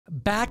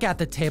Back at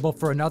the table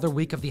for another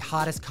week of the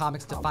hottest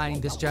comics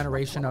defining this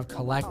generation of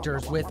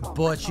collectors with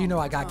Butch. You know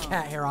I got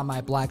cat hair on my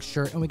black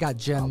shirt, and we got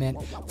Gem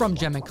Mint from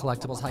Gem Mint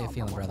Collectibles. How you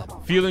feeling, brother?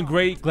 Feeling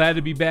great. Glad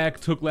to be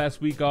back. Took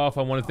last week off.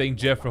 I want to thank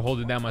Jeff for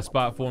holding down my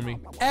spot for me.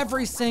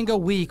 Every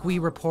single week we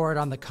report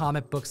on the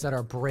comic books that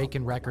are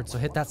breaking records, so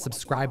hit that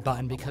subscribe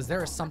button because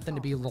there is something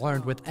to be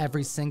learned with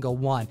every single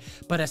one,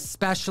 but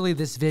especially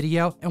this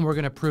video, and we're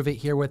going to prove it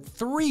here with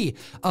 3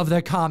 of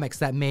the comics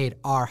that made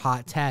our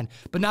Hot 10.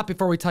 But not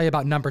before we tell you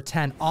about number 10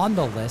 on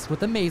the list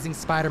with Amazing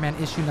Spider-Man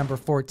issue number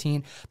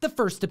 14, the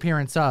first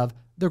appearance of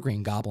the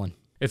Green Goblin.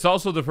 It's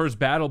also the first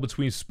battle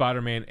between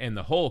Spider-Man and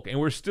the Hulk, and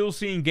we're still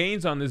seeing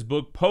gains on this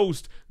book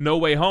post No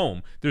Way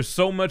Home. There's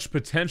so much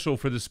potential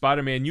for the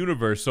Spider-Man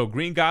universe, so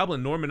Green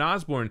Goblin Norman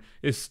Osborn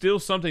is still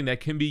something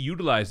that can be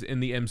utilized in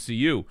the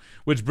MCU.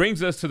 Which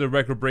brings us to the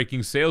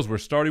record-breaking sales. We're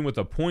starting with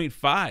a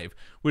 0.5,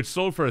 which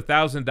sold for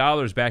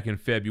 $1,000 back in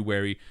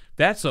February.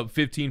 That's up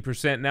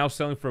 15%, now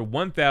selling for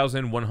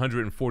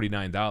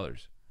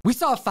 $1,149. We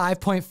saw a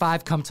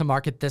 5.5 come to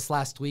market this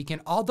last week,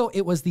 and although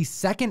it was the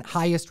second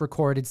highest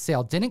recorded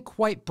sale, didn't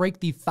quite break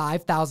the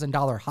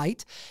 $5,000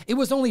 height, it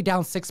was only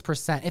down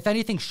 6%, if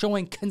anything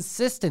showing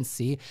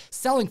consistency,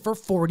 selling for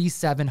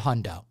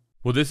 $4,700.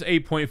 Well, this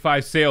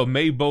 8.5 sale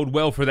may bode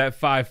well for that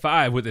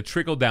 5.5 with a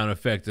trickle-down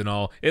effect and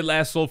all. It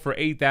last sold for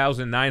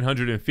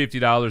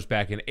 $8,950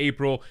 back in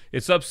April.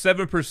 It's up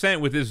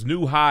 7% with this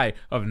new high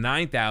of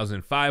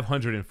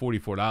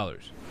 $9,544.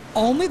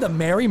 Only the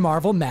Merry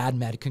Marvel Mad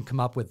Med can come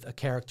up with a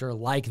character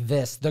like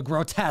this, the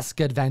grotesque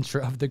adventure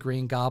of the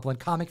Green Goblin.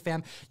 Comic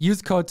fam,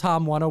 use code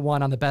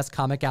TOM101 on the best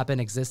comic app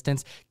in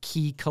existence,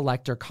 Key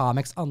Collector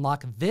Comics.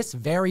 Unlock this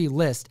very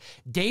list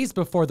days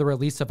before the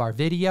release of our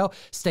video.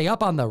 Stay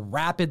up on the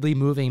rapidly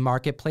moving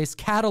marketplace,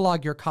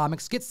 catalog your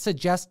comics, get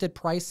suggested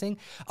pricing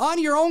on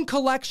your own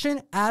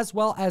collection, as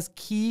well as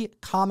key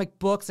comic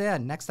books.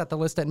 And next at the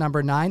list at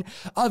number 9,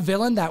 a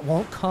villain that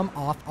won't come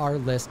off our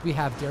list. We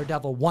have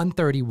Daredevil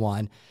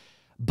 131.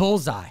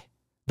 Bullseye,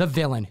 the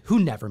villain who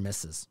never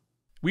misses.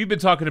 We've been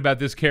talking about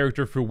this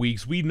character for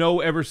weeks. We know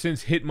ever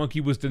since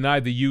Hitmonkey was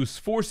denied the use,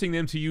 forcing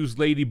them to use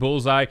Lady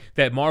Bullseye,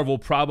 that Marvel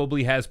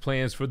probably has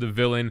plans for the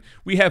villain.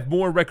 We have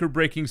more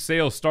record-breaking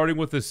sales, starting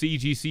with the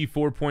CGC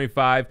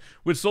 4.5,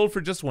 which sold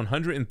for just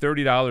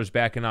 $130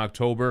 back in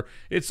October.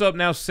 It's up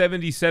now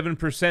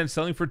 77%,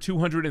 selling for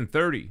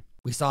 $230.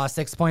 We saw a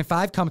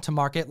 6.5 come to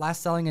market,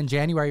 last selling in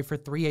January for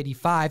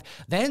 $385.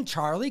 Then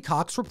Charlie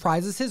Cox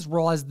reprises his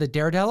role as the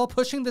Daredevil,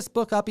 pushing this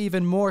book up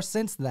even more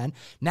since then.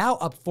 Now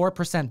up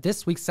 4%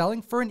 this week,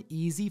 selling for an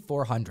easy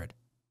 $400.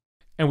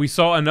 And we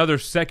saw another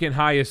second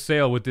highest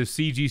sale with this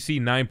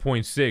CGC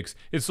 9.6.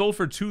 It sold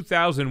for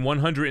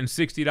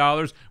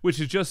 $2,160, which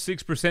is just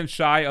 6%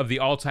 shy of the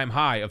all-time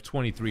high of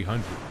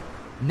 $2,300.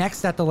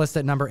 Next at the list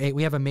at number 8,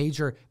 we have a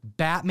major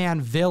Batman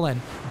villain,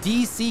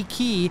 DC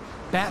Key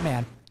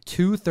Batman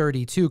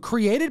 232,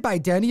 created by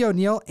Denny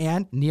O'Neil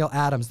and Neil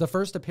Adams. The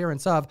first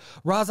appearance of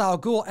Ra's al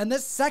Ghul and the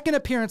second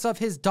appearance of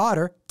his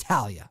daughter,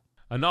 Talia.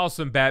 An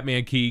awesome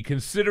Batman key,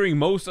 considering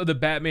most of the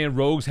Batman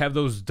rogues have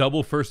those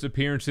double first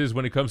appearances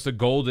when it comes to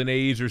Golden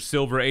Age or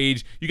Silver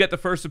Age. You got the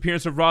first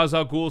appearance of Ra's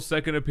al Ghul,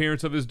 second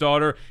appearance of his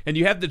daughter, and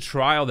you have the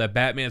trial that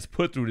Batman's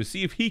put through to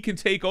see if he can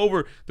take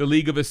over the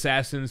League of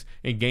Assassins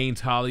and gain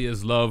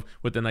Talia's love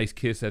with a nice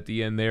kiss at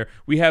the end there.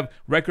 We have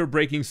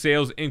record-breaking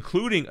sales,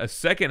 including a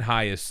second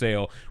highest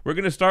sale. We're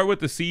going to start with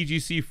the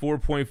CGC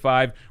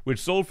 4.5, which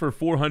sold for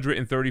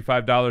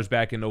 $435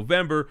 back in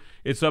November.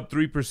 It's up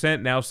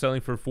 3%, now selling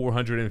for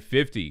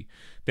 $450.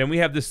 Then we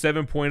have the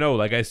 7.0,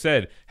 like I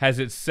said, has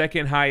its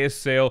second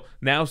highest sale,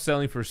 now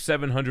selling for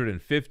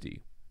 $750.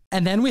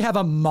 And then we have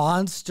a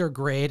monster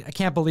grade. I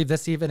can't believe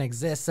this even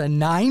exists. A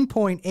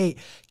 9.8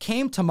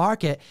 came to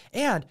market.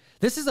 And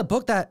this is a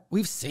book that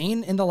we've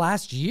seen in the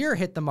last year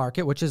hit the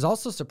market, which is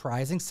also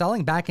surprising.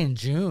 Selling back in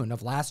June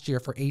of last year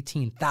for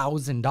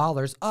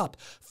 $18,000, up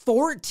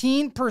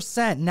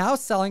 14%. Now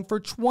selling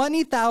for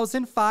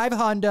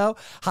 $20,500.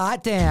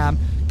 Hot damn,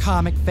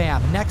 comic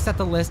fam. Next at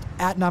the list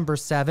at number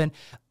 7,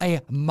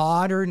 a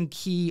modern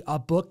key, a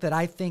book that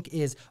I think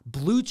is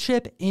blue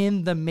chip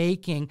in the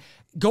making.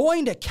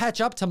 Going to catch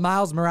up to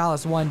Miles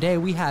Morales one day.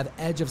 We have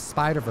Edge of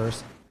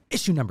Spider-Verse,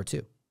 issue number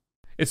 2.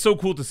 It's so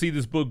cool to see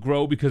this book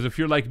grow because if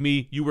you're like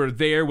me, you were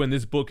there when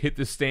this book hit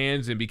the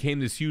stands and became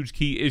this huge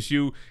key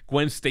issue.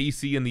 Gwen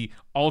Stacy in the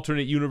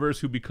alternate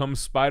universe who becomes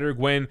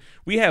Spider-Gwen.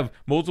 We have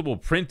multiple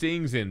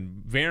printings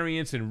and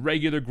variants and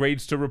regular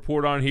grades to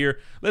report on here.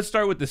 Let's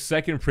start with the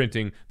second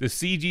printing, the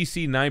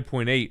CGC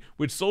 9.8,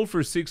 which sold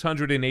for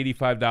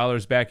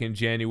 $685 back in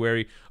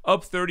January,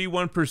 up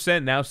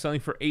 31%, now selling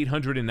for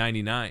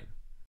 $899.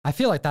 I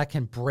feel like that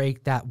can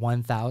break that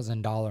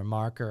 $1,000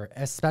 marker,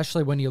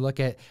 especially when you look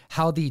at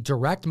how the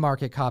direct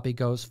market copy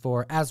goes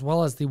for, as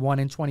well as the 1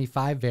 in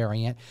 25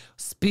 variant.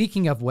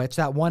 Speaking of which,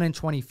 that 1 in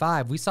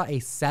 25, we saw a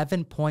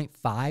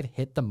 7.5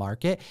 hit the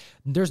market.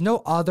 There's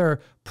no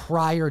other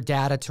prior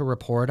data to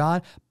report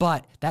on,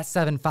 but that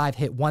 7.5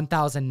 hit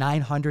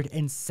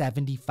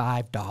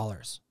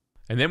 $1,975.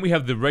 And then we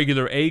have the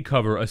regular A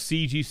cover, a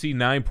CGC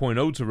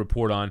 9.0 to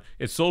report on.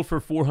 It sold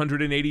for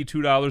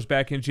 $482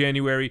 back in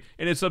January,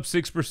 and it's up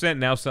 6%,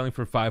 now selling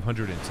for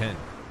 $510.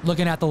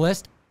 Looking at the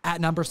list, at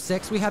number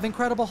 6, we have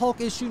Incredible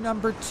Hulk issue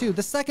number 2,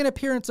 the second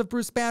appearance of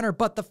Bruce Banner,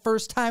 but the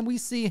first time we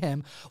see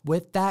him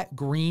with that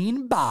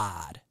green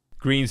bod.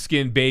 Green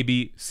Skin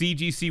Baby,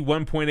 CGC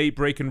 1.8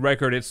 breaking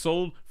record. It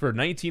sold for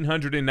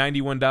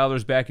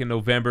 $1,991 back in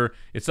November.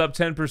 It's up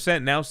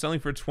 10%, now selling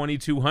for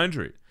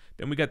 $2,200.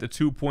 Then we got the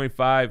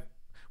 2.5,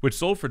 which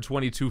sold for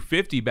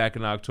 $2,250 back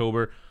in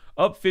October,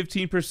 up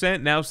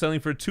 15%, now selling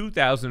for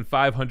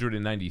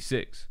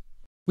 $2,596.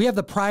 We have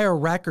the prior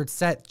record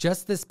set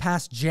just this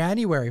past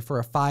January for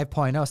a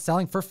 5.0,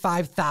 selling for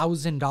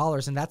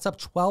 $5,000, and that's up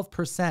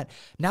 12%,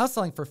 now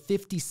selling for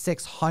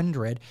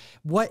 $5,600.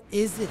 What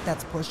is it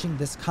that's pushing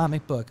this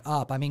comic book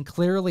up? I mean,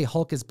 clearly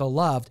Hulk is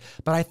beloved,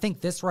 but I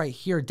think this right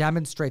here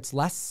demonstrates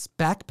less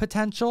spec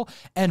potential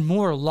and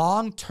more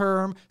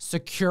long-term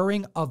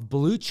securing of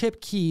blue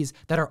chip keys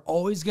that are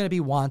always going to be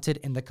wanted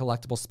in the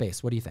collectible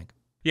space. What do you think?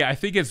 Yeah, I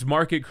think it's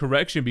market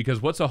correction, because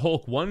what's a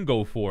Hulk 1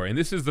 go for? And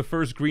this is the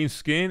first green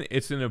skin.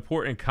 It's an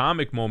important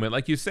comic moment.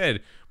 Like you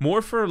said,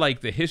 more for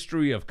like the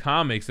history of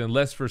comics and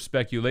less for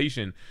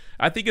speculation.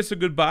 I think it's a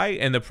good buy,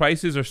 and the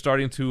prices are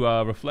starting to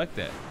reflect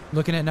that.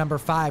 Looking at number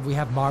 5, we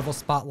have Marvel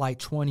Spotlight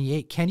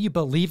 28. Can you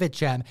believe it,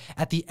 Jem?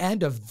 At the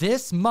end of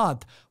this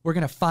month, we're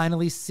going to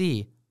finally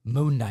see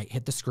Moon Knight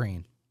hit the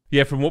screen.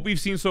 Yeah, from what we've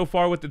seen so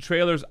far with the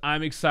trailers,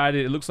 I'm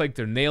excited. It looks like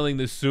they're nailing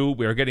the suit.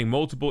 We are getting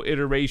multiple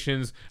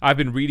iterations. I've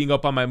been reading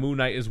up on my Moon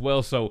Knight as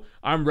well, so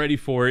I'm ready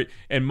for it.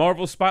 And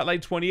Marvel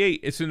Spotlight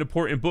 28, it's an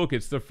important book.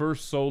 It's the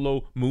first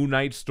solo Moon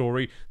Knight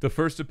story, the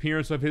first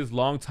appearance of his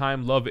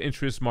longtime love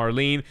interest,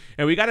 Marlene.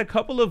 And we got a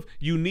couple of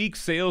unique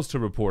sales to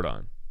report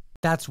on.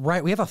 That's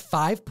right. We have a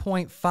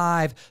 5.5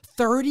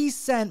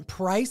 30-cent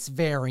price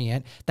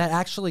variant that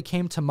actually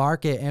came to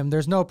market, and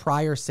there's no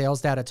prior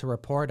sales data to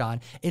report on.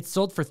 It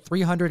sold for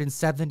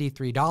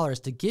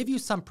 $373. To give you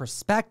some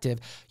perspective,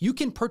 you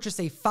can purchase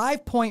a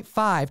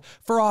 5.5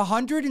 for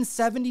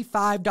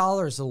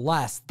 $175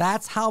 less.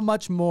 That's how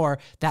much more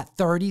that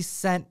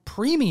 30-cent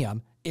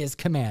premium is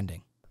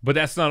commanding. But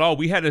that's not all.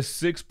 We had a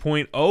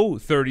 6.0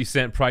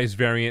 30-cent price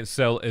variant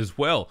sell as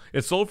well.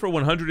 It sold for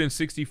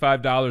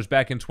 $165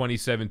 back in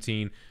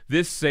 2017.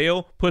 This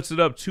sale puts it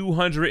up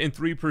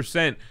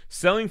 203%,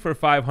 selling for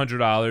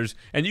 $500,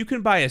 and you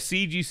can buy a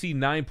CGC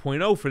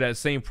 9.0 for that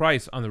same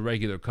price on the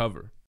regular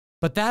cover.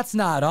 But that's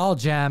not all,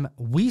 Jem.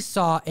 We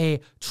saw a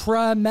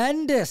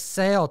tremendous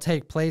sale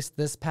take place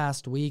this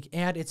past week,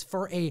 and it's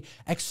for a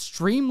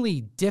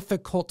extremely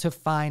difficult to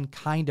find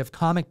kind of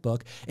comic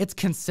book. It's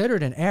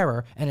considered an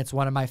error, and it's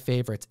one of my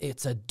favorites.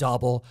 It's a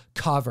double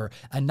cover.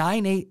 A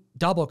 9/8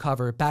 double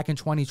cover back in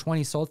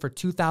 2020 sold for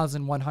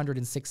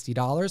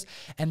 $2,160,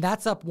 and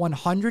that's up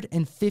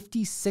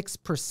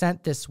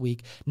 156% this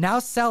week, now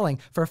selling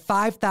for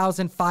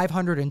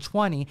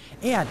 $5,520,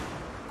 and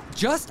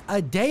just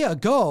a day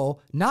ago,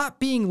 not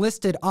being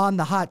listed on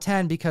the Hot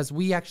 10 because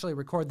we actually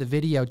record the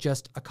video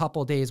just a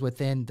couple days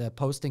within the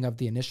posting of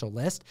the initial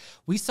list.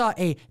 We saw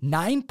a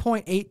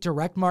 9.8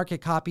 direct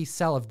market copy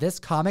sell of this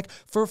comic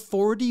for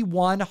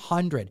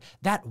 $4,100.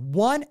 That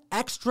one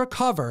extra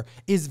cover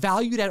is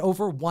valued at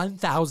over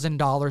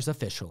 $1,000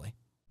 officially.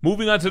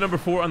 Moving on to number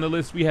 4 on the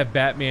list, we have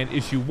Batman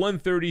issue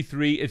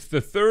 133. It's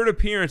the third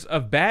appearance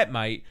of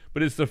Batmite,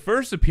 but it's the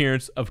first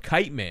appearance of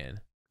Kite Man.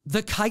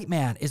 The Kite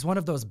Man is one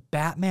of those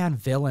Batman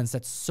villains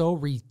that's so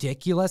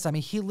ridiculous. I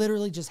mean, he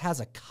literally just has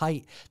a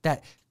kite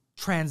that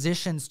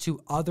transitions to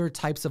other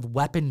types of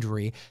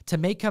weaponry to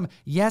make him,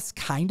 yes,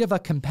 kind of a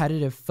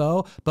competitive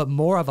foe, but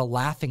more of a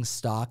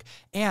laughingstock.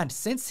 And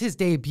since his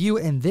debut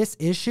in this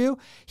issue,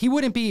 he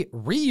wouldn't be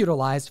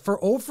reutilized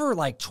for over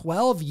like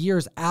 12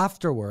 years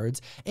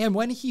afterwards. And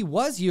when he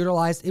was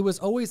utilized, it was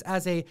always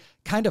as a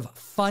kind of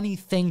funny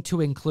thing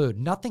to include,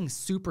 nothing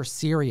super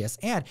serious.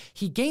 And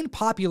he gained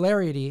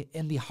popularity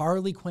in the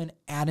Harley Quinn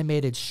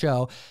animated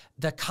show.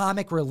 The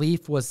comic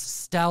relief was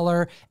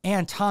stellar,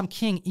 and Tom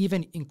King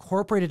even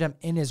incorporated him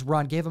in his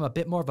run, gave him a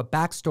bit more of a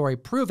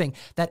backstory, proving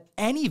that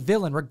any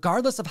villain,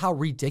 regardless of how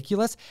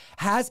ridiculous,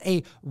 has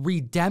a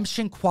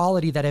redemption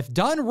quality that, if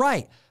done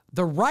right,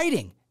 the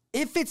writing,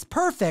 if it's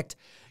perfect,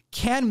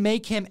 can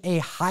make him a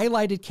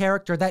highlighted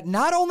character that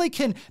not only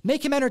can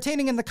make him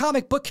entertaining in the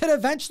comic, but could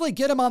eventually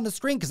get him on the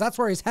screen, because that's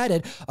where he's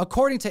headed,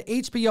 according to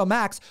HBO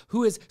Max,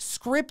 who is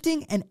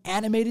scripting an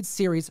animated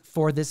series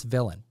for this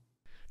villain.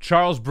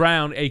 Charles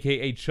Brown,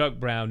 aka Chuck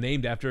Brown,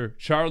 named after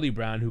Charlie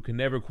Brown, who can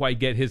never quite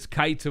get his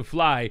kite to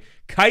fly,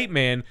 Kite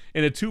Man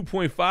in a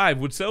 2.5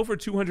 would sell for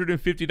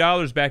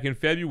 $250 back in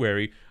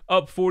February,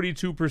 up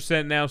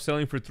 42%, now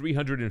selling for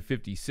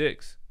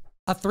 $356.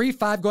 A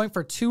 3.5 going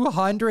for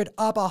 $200,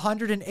 up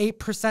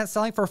 108%,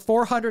 selling for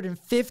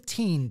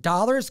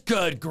 $415.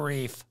 Good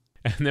grief.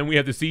 And then we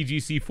have the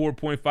CGC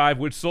 4.5,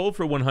 which sold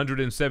for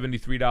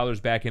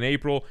 $173 back in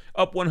April,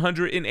 up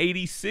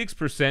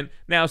 186%,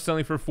 now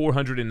selling for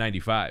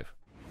 $495.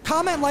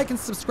 Comment, like, and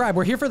subscribe.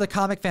 We're here for the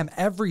Comic Fam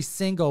every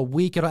single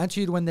week. It'll enter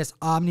you to win this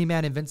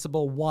Omni-Man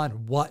Invincible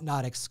 1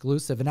 Whatnot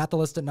exclusive. And at the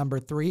list at number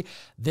 3,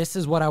 this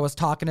is what I was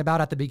talking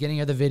about at the beginning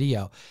of the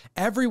video.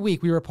 Every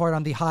week, we report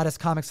on the hottest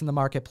comics in the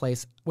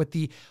marketplace with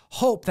the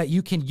hope that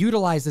you can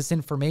utilize this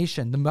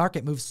information. The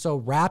market moves so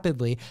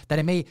rapidly that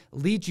it may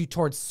lead you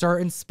towards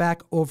certain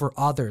spec over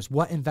others.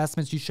 What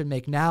investments you should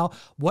make now,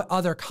 what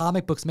other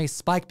comic books may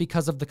spike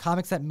because of the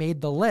comics that made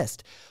the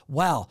list.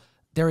 Well,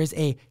 there is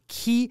a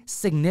key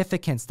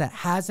significance that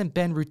hasn't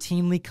been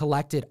routinely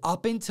collected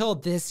up until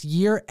this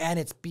year, and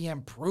it's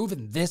being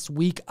proven this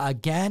week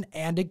again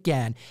and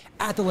again.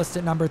 At the list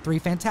at number 3,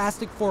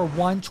 Fantastic Four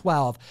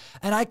 112,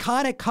 an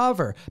iconic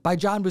cover by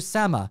John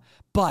Buscema,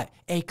 but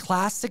a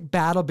classic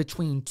battle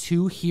between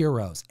two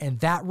heroes, and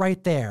that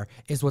right there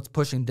is what's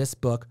pushing this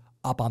book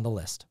up on the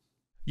list.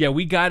 Yeah,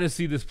 we got to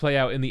see this play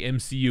out in the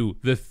MCU,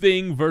 the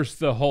Thing versus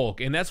the Hulk,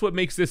 and that's what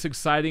makes this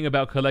exciting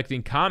about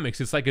collecting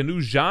comics. It's like a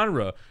new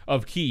genre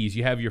of keys.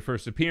 You have your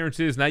first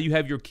appearances, now you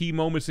have your key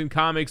moments in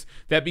comics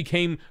that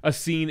became a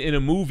scene in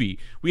a movie.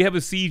 We have a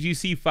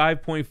CGC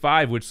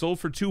 5.5, which sold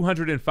for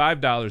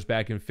 $205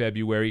 back in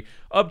February,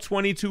 up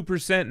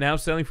 22%, now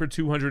selling for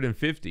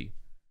 $250.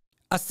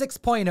 A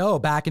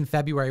 6.0 back in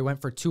February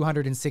went for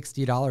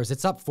 $260.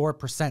 It's up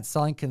 4%,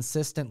 selling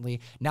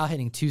consistently, now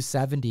hitting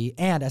 $270.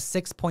 And a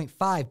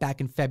 6.5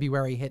 back in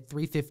February hit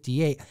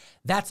 $358.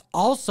 That's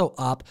also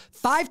up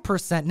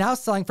 5%, now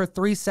selling for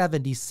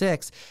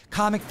 $376.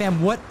 Comic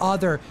Fam, what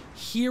other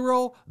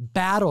hero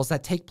battles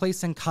that take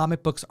place in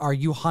comic books are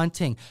you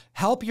hunting?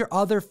 Help your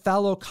other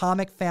fellow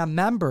Comic Fam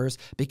members,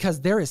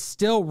 because there is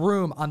still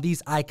room on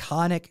these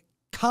iconic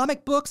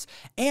comic books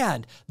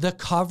and the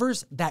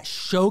covers that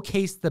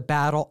showcase the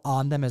battle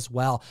on them as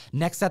well.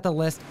 Next at the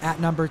list at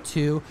number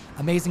 2,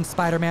 Amazing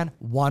Spider-Man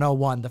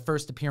 101, the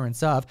first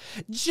appearance of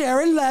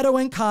Jared Leto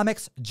in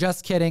comics.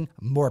 Just kidding,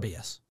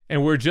 Morbius.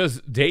 And we're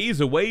just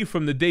days away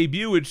from the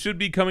debut. It should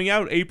be coming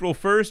out April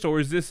 1st, or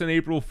is this an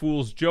April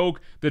Fool's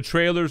joke? The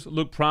trailers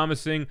look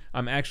promising.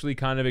 I'm actually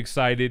kind of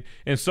excited.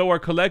 And so are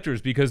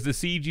collectors, because the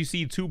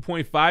CGC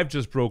 2.5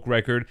 just broke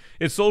record.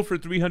 It sold for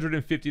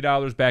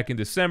 $350 back in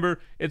December.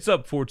 It's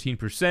up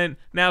 14%,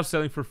 now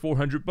selling for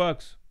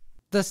 $400.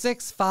 The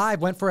 6.5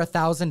 went for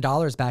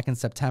 $1,000 back in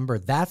September.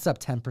 That's up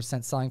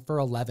 10%, selling for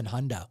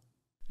 $1,100.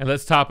 And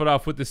let's top it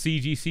off with the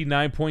CGC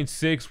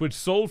 9.6, which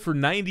sold for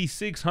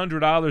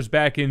 $9,600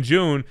 back in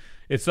June.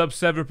 It's up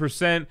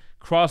 7%,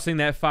 crossing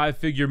that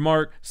 5-figure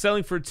mark,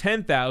 selling for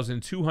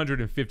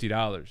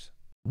 $10,250.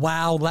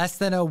 Wow, less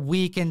than a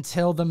week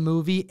until the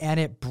movie, and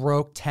it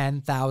broke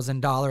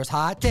 $10,000.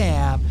 Hot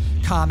damn,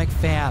 Comic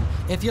Fam.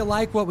 If you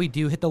like what we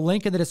do, hit the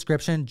link in the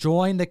description,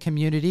 join the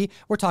community.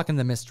 We're talking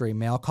the mystery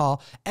mail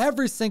call.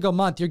 Every single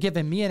month, you're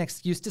giving me an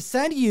excuse to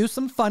send you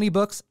some funny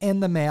books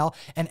in the mail,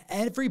 and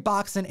every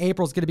box in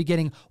April is going to be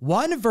getting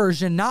one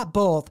version, not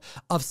both,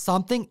 of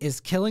Something is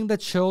Killing the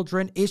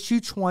Children, issue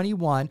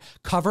 21,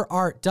 cover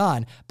art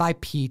done by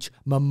Peach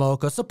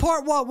Momoko.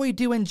 Support what we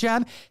do in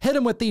Gem. Hit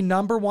them with the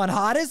 #1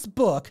 hottest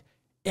book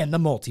in the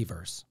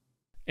multiverse.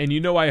 And you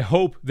know, I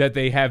hope that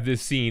they have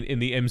this scene in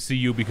the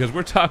MCU, because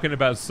we're talking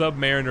about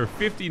Submariner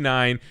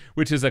 59,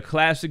 which is a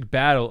classic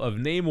battle of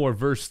Namor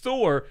versus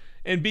Thor.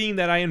 And being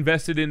that I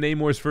invested in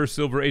Namor's first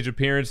Silver Age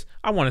appearance,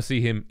 I want to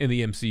see him in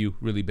the MCU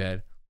really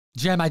bad.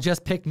 Jem, I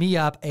just picked me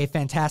up a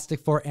Fantastic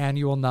Four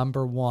annual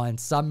 #1,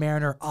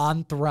 Submariner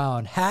on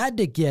Throne. Had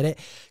to get it.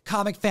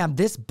 Comic Fam,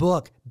 this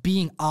book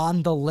being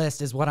on the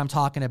list is what I'm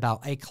talking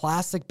about. A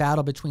classic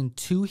battle between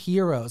two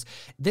heroes.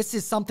 This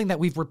is something that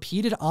we've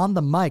repeated on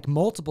the mic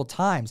multiple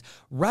times.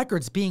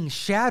 Records being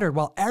shattered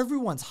while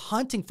everyone's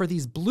hunting for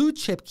these blue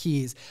chip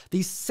keys,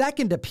 these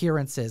second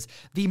appearances,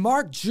 the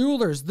Mark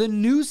Jewelers, the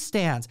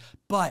newsstands.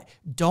 But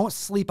don't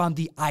sleep on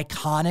the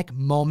iconic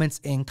moments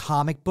in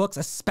comic books,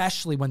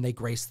 especially when they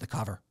grace the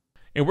cover.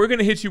 And we're going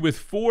to hit you with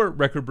 4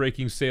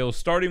 record-breaking sales,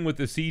 starting with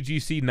the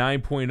CGC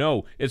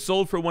 9.0. It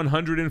sold for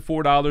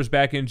 $104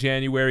 back in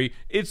January.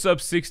 It's up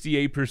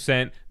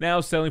 68%, now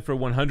selling for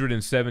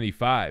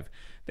 $175.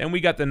 Then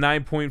we got the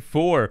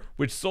 9.4,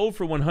 which sold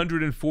for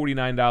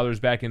 $149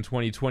 back in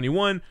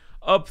 2021,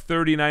 up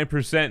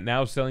 39%,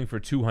 now selling for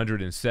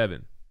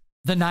 $207.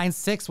 The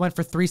 9.6 went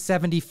for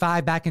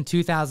 $375 back in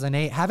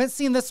 2008. Haven't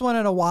seen this one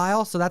in a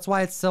while, so that's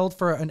why it sold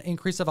for an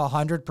increase of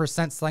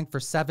 100%, selling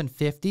for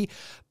 $750.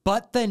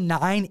 But the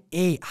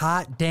 9.8,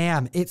 hot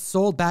damn, it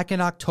sold back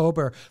in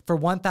October for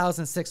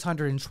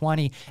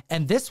 $1,620.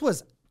 And this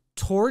was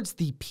towards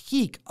the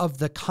peak of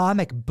the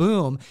comic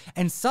boom,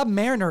 and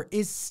Submariner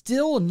is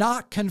still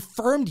not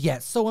confirmed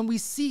yet. So when we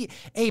see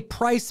a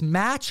price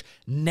match,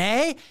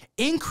 nay,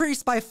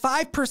 increase by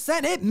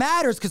 5%, it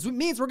matters, because it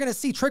means we're going to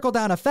see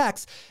trickle-down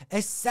effects. A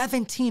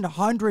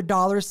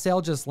 $1,700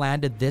 sale just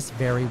landed this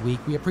very week.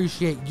 We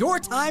appreciate your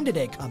time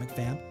today, Comic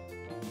Fam.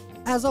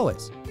 As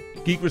always,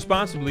 geek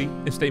responsibly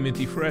and stay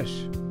minty fresh.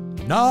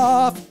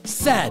 Enough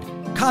said.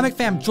 Comic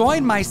Fam,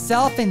 join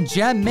myself and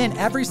Gem Mint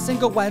every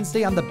single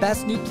Wednesday on the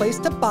best new place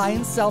to buy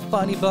and sell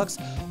funny books,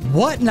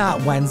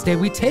 Whatnot Wednesday.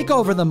 We take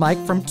over the mic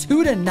from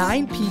 2 to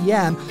 9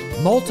 p.m.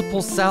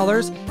 multiple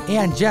sellers,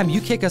 and Jem,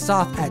 you kick us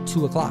off at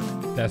 2 o'clock.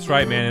 That's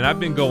right, man, and I've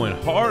been going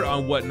hard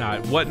on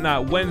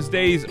Whatnot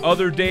Wednesdays,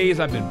 other days.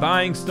 I've been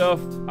buying stuff.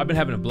 I've been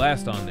having a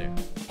blast on there.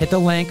 Hit the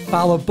link,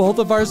 follow both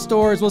of our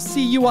stores. We'll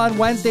see you on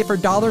Wednesday for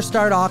dollar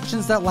start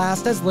auctions that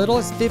last as little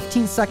as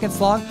 15 seconds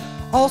long.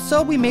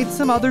 Also, we made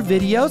some other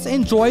videos.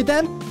 Enjoy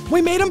them.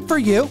 We made them for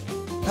you.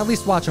 At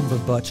least watch them for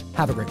Butch.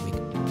 Have a great week.